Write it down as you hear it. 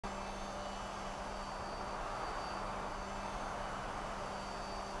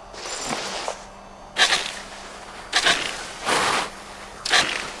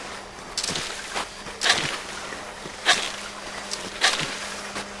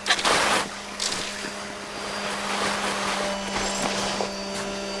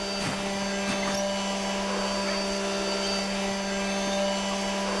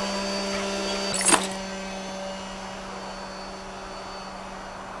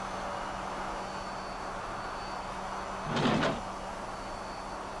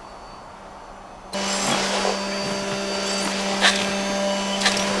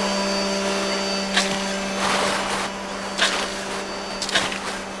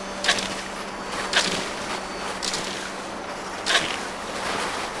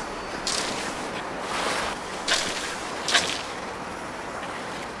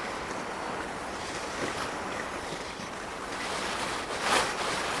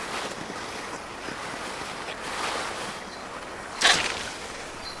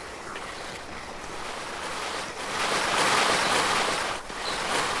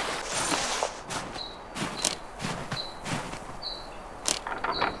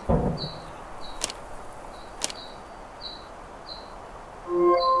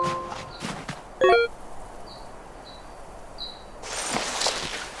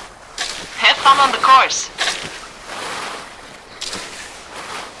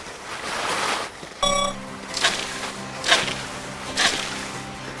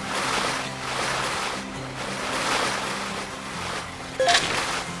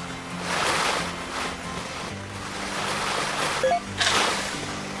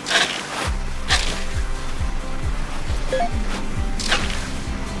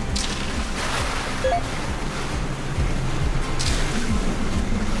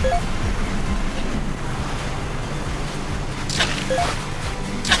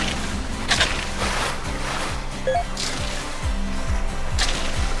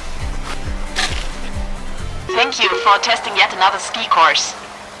Thank you for testing yet another ski course.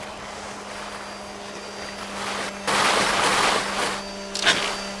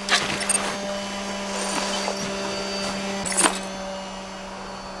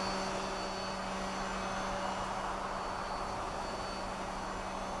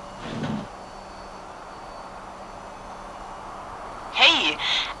 Hey,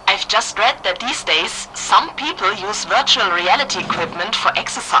 I've just read that these days some people use virtual reality equipment for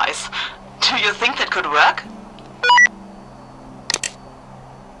exercise. Do you think that could work?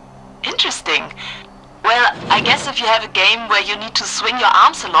 Interesting. Well, I guess if you have a game where you need to swing your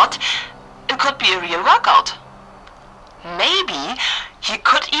arms a lot, it could be a real workout. Maybe you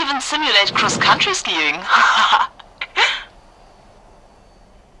could even simulate cross-country skiing.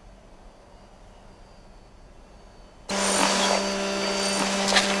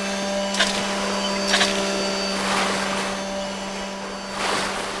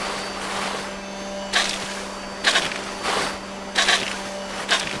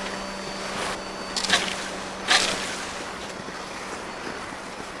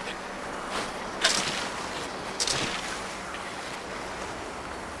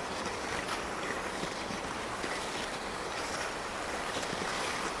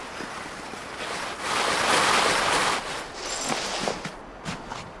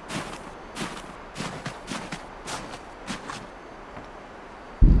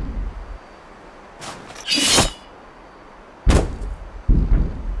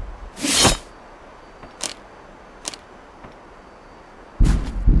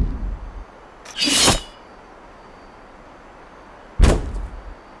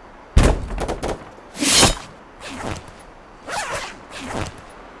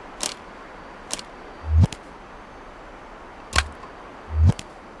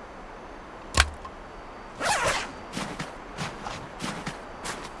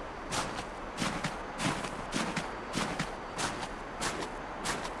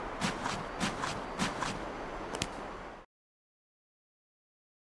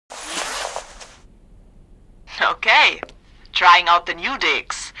 Okay, trying out the new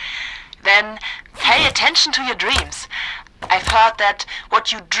digs. Then pay attention to your dreams. I've heard that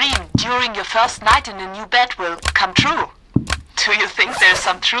what you dream during your first night in a new bed will come true. Do you think there's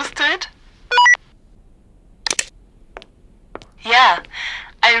some truth to it? Yeah,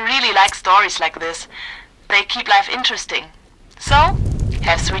 I really like stories like this. They keep life interesting. So,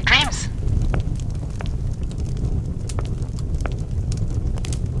 have sweet dreams.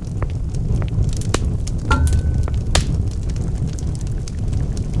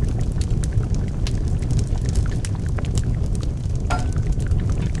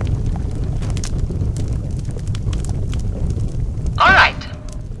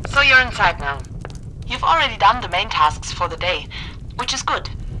 You're inside now. You've already done the main tasks for the day, which is good.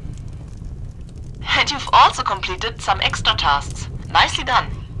 And you've also completed some extra tasks. Nicely done.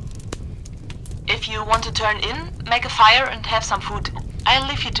 If you want to turn in, make a fire and have some food. I'll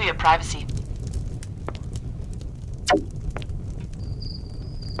leave you to your privacy.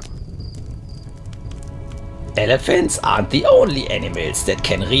 Elephants aren't the only animals that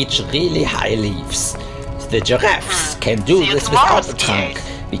can reach really high leaves. The giraffes can do this without a trunk,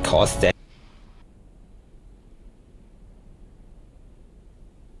 because they...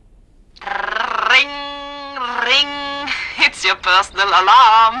 Ring, ring, it's your personal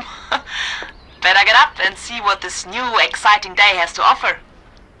alarm. Better get up and see what this new exciting day has to offer.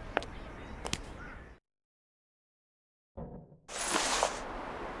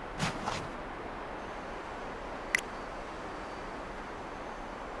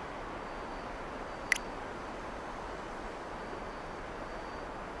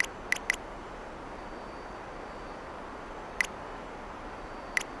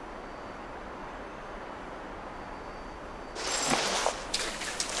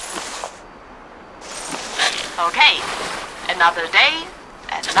 Okay, another day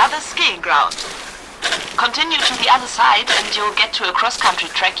and another skiing ground. Continue to the other side and you'll get to a cross-country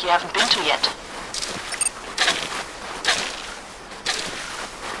track you haven't been to yet.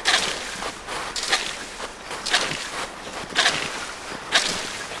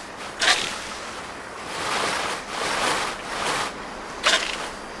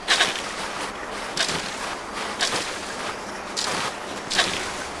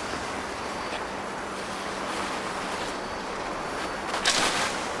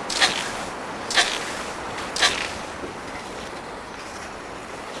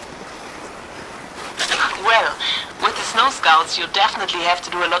 Well, with the Snow Scouts you definitely have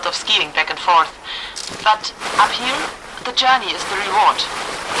to do a lot of skiing back and forth. But up here, the journey is the reward.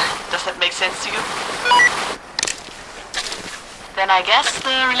 Does that make sense to you? Then I guess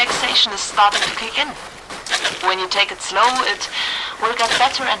the relaxation is starting to kick in. When you take it slow, it will get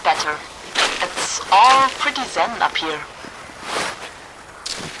better and better. It's all pretty zen up here.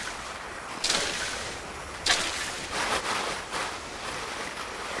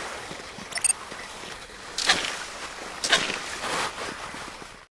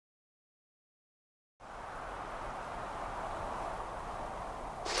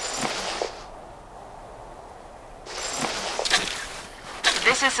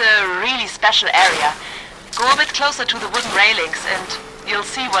 This is a really special area. Go a bit closer to the wooden railings and you'll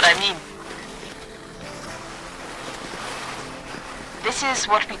see what I mean. This is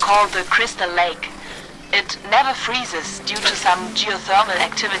what we call the Crystal Lake. It never freezes due to some geothermal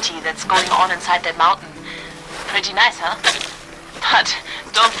activity that's going on inside that mountain. Pretty nice, huh? But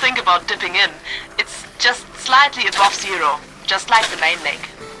don't think about dipping in. It's just slightly above zero, just like the main lake.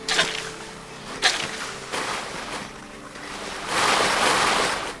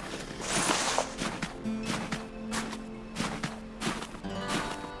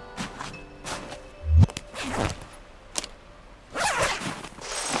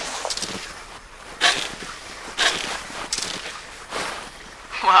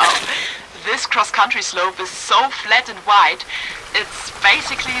 Wow, this cross-country slope is so flat and wide, it's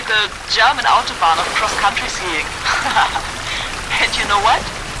basically the German Autobahn of cross-country skiing. And you know what?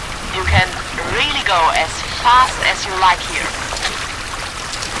 You can really go as fast as you like here.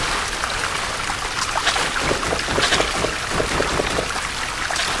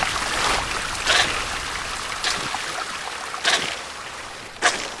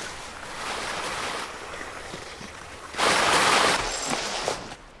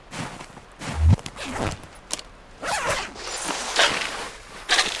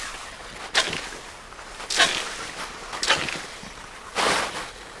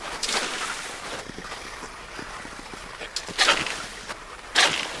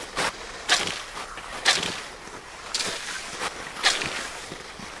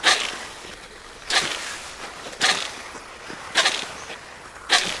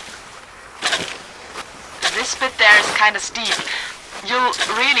 This bit there is kind of steep. You'll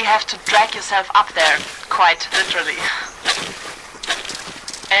really have to drag yourself up there, quite literally.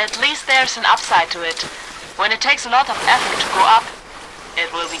 At least there's an upside to it. When it takes a lot of effort to go up,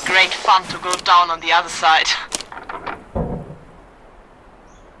 it will be great fun to go down on the other side.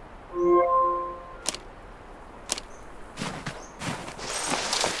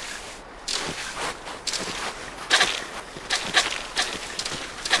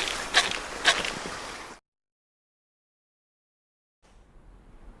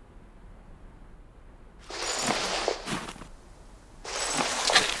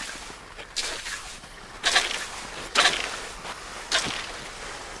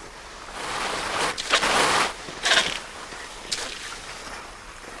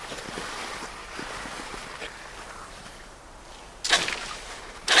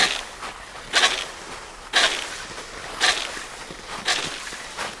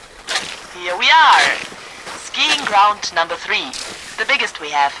 Here we are! Skiing ground number 3, the biggest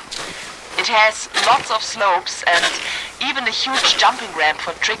we have. It has lots of slopes and even a huge jumping ramp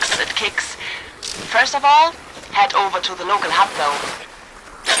for tricks and kicks. First of all, head over to the local hub though.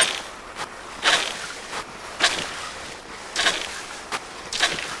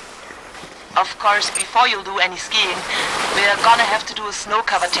 Of course, before you'll do any skiing, we're gonna have to do a snow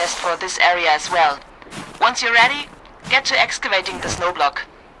cover test for this area as well. Once you're ready, get to excavating the snow block.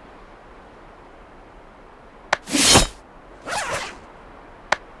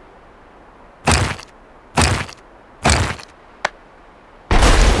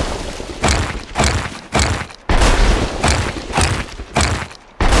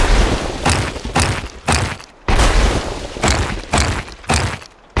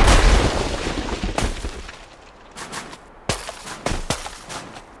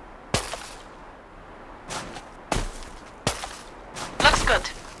 Looks good.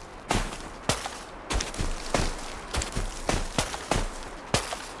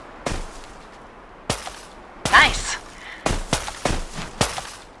 Nice.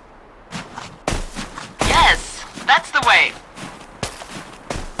 Yes, that's the way.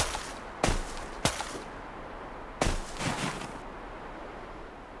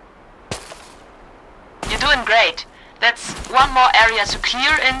 You're doing great. That's one more area to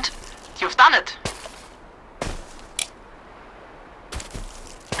clear and you've done it.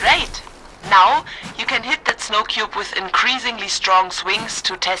 Great! Now you can hit that snow cube with increasingly strong swings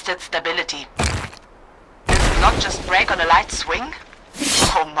to test its stability. Does it not just break on a light swing?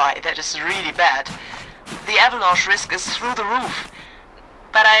 Oh my, that is really bad. The avalanche risk is through the roof.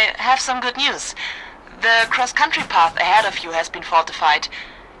 But I have some good news. The cross-country path ahead of you has been fortified.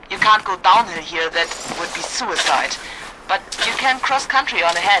 You can't go downhill here, that would be suicide. But you can cross country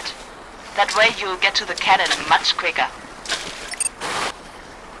on ahead. That way you'll get to the cannon much quicker.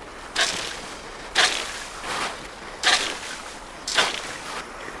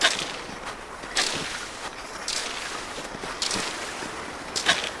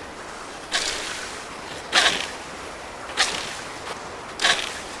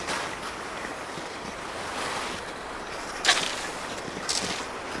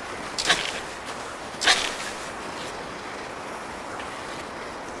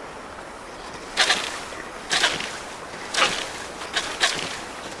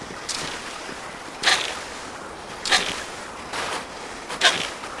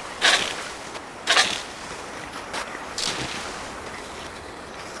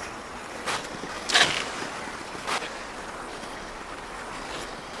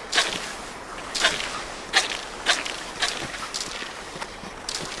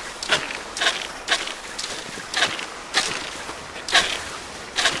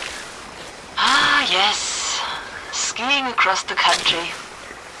 Yes, skiing across the country,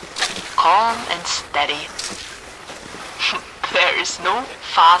 calm and steady. There is no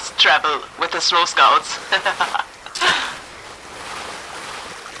fast travel with the Snow Scouts.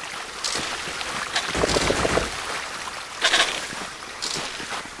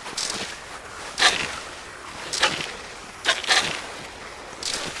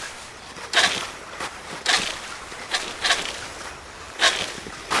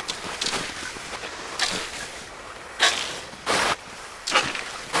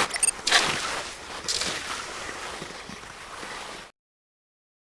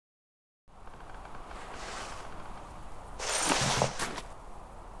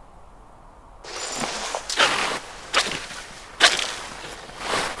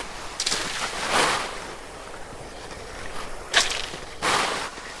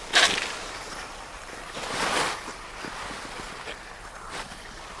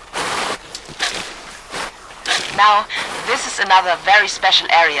 Now, this is another very special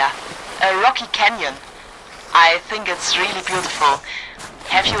area, a rocky canyon. I think it's really beautiful.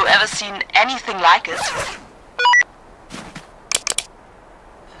 Have you ever seen anything like it?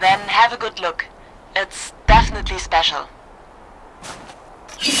 Then have a good look. It's definitely special.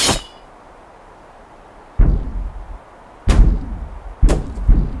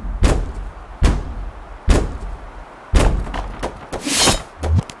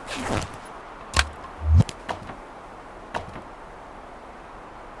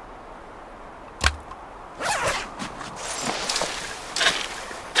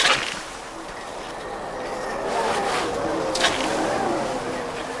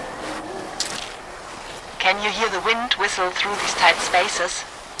 Can you hear the wind whistle through these tight spaces?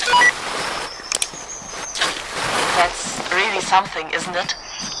 That's really something, isn't it?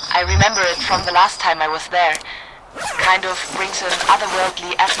 I remember it from the last time I was there. Kind of brings an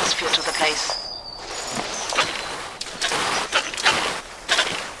otherworldly atmosphere to the place.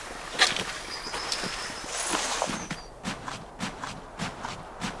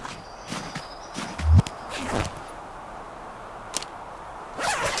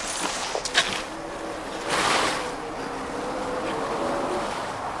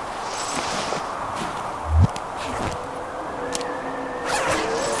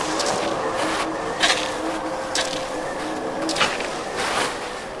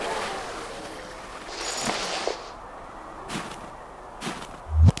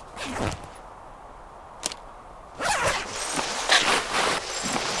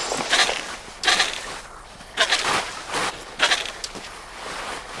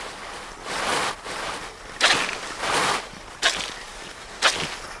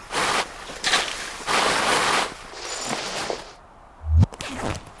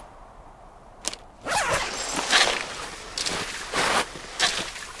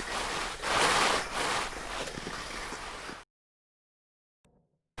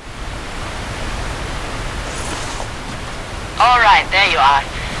 Alright, there you are.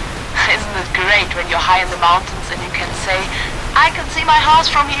 Isn't it great when you're high in the mountains and you can say, I can see my house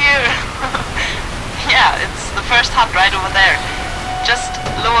from here. Yeah, it's the first hut right over there. Just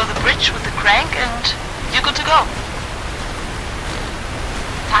lower the bridge with the crank and you're good to go.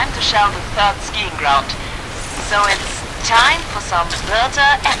 Time to shell the third skiing ground. So it's time for some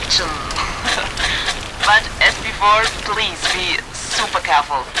birder action. But as before, please be super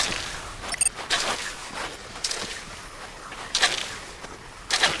careful.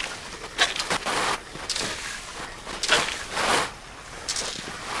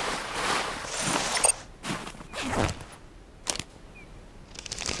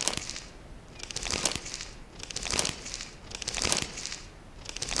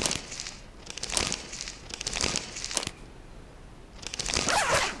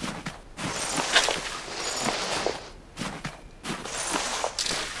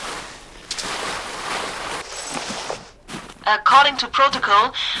 According to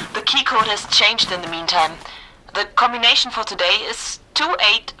protocol, the key code has changed in the meantime. The combination for today is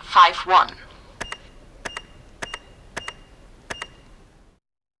 2851.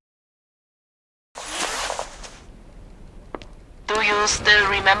 Do you still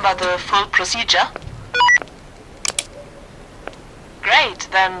remember the full procedure? Great,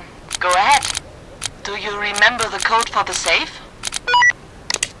 then go ahead. Do you remember the code for the safe?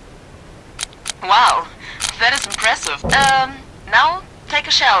 Wow, that is impressive. Now take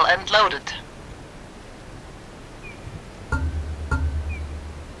a shell and load it.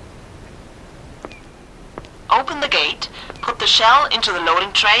 Open the gate, put the shell into the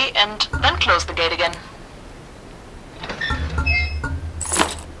loading tray, and then close the gate again.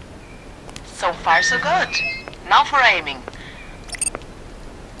 So far so good. Now for aiming.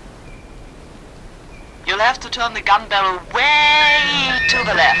 You'll have to turn the gun barrel way to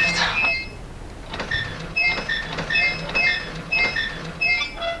the left.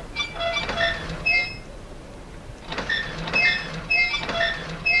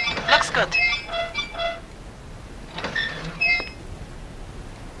 Looks good.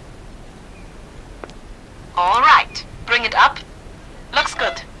 All right, bring it up. Looks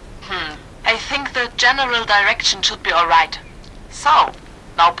good. I think the general direction should be all right. So,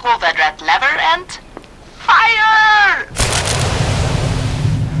 now pull that red lever and fire!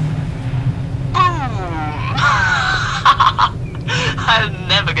 Boom! I'll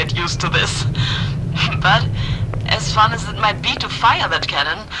never get used to this. But as fun as it might be to fire that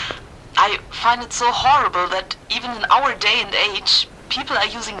cannon, I find it so horrible that even in our day and age, people are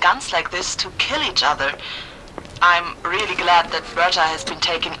using guns like this to kill each other. I'm really glad that Berta has been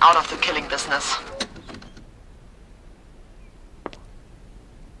taken out of the killing business.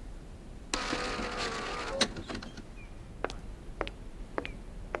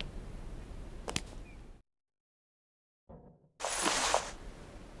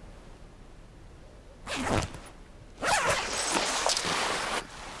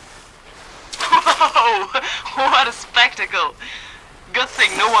 Whoa! What a spectacle! Good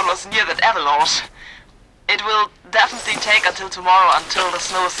thing no one was near that avalanche. It will definitely take until tomorrow until the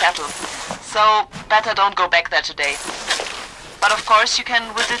snow settles, so better don't go back there today. But of course you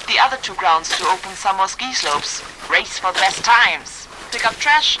can visit the other two grounds to open some more ski slopes, race for the best times, pick up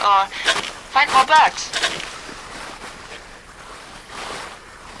trash or find more birds.